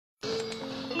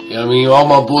You know what I mean? All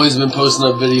my boys been posting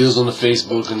up videos on the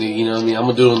Facebook and the, you know what I mean? I'm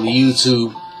gonna do it on the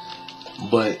YouTube.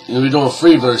 But you know, we're doing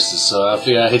free verses, so I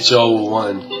figure I'd hit y'all with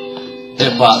one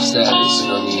hip-hop status, you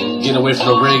know what I mean? Getting away from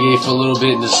the reggae for a little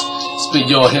bit and just spit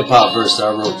y'all a hip-hop verse that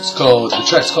I wrote. The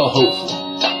track's called Hopeful.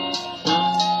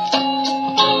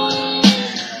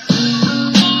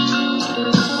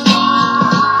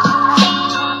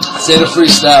 Say the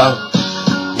freestyle.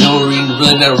 You don't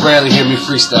really never rarely hear me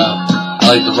freestyle.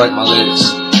 I like to write my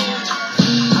lyrics.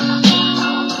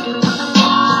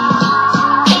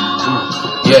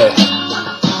 Yeah.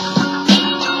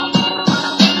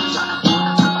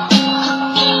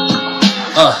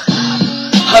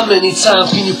 How many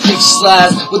times can you preach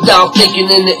slides without thinking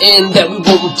in the end that we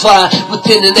won't reply?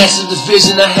 Within an action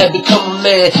division I had become a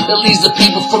man that leads the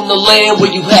people from the land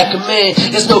where you had command.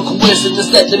 There's no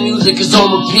coincidence that the music is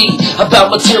on repeat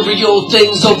about material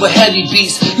things over heavy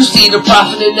beats. You see the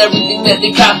profit in everything that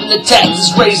they cop in the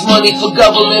taxes, raise money for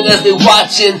government as they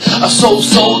watching. Our soul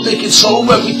they control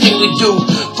everything we do,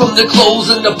 from the clothes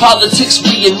and the politics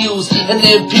we amuse. And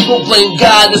then people blame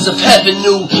God as if heaven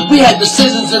knew we had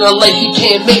decisions in our life He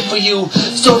can't make for you.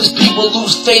 So these people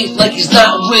lose faith like He's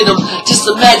not with them. Just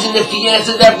imagine if He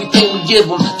answered everything we give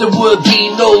Him. There would be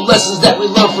no lessons that we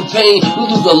learn from pain. We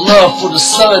lose the love for the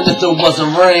sun if there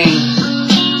wasn't rain.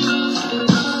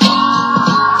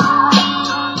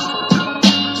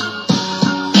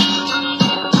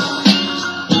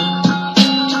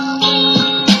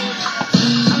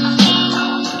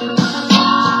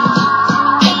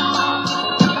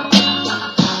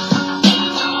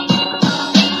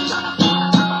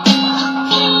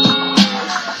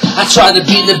 I try to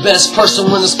be the best person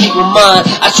when I speak my mind.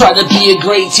 I try to be a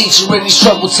great teacher in these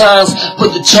troubled times.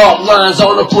 Put the chalk lines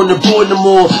all up on the board no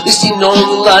more. They seem to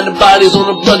only line the bodies on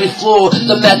the bloody floor.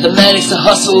 The mathematics of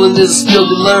hustling is a skill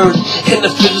to learn, and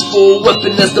the physics for a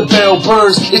weapon as the barrel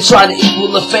burns. They try to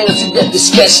equal the fantasy that they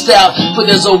sketched out,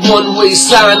 but there's a one-way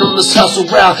sign on this hustle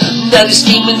route. Now they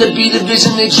scheming to be the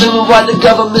vision they dreaming, while the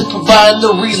government providing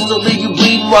the reason to leave you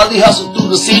bleeding. While they hustle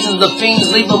through the seasons, the fiends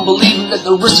leave them believing that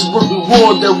the risk is worth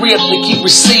reward. They're to keep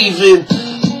receiving,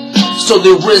 so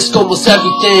they risk almost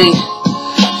everything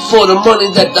for the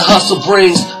money that the hustle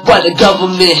brings. Why the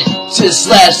government just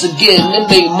laughs again? They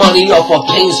make money off our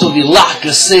pain, so they lock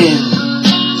us in.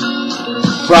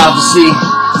 Prophecy,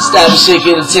 Establishing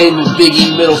Entertainment,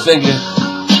 Biggie, middle finger.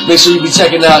 Make sure you be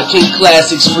checking out King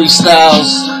Classics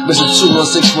Freestyles, Mr.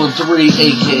 21613,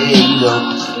 aka, you know,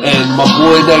 and my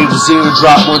boy Negative Zero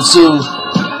Drop 1 2.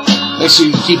 Make sure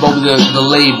you keep over the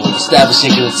label,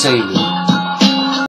 Establishing Entertainment.